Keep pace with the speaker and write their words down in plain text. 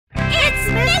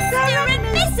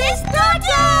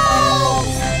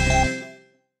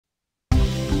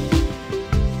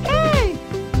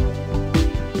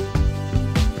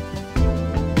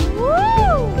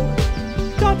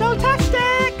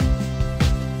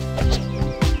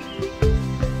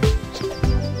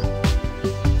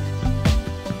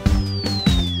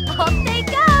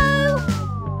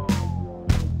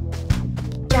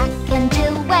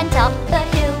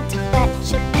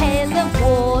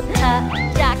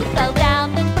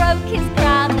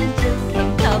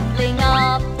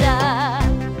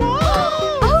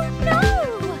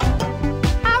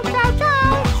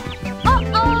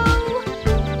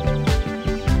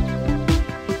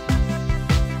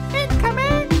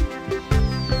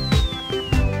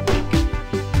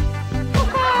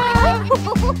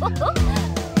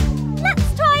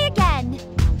Let's try again.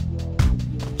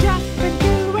 Jack and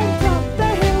Jill went up the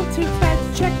hill to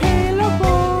fetch a pail of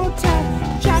water.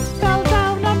 Jack fell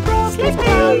down and broke his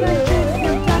pail and Jill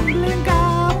came tumbling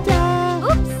after.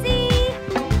 Oopsie!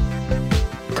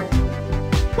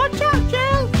 Watch out,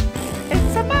 Jill!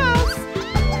 It's a mouse!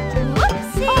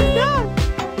 Whoopsie! Oh no!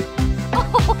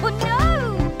 Oh no!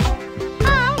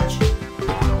 Ouch!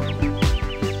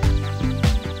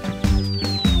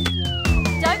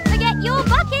 Don't forget your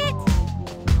bucket.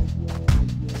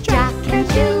 Jack and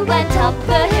Jill went up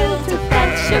the hill to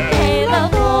fetch a pail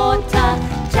of water.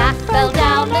 Jack fell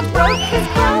down and broke his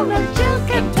crown and Jill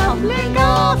came tumbling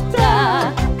after.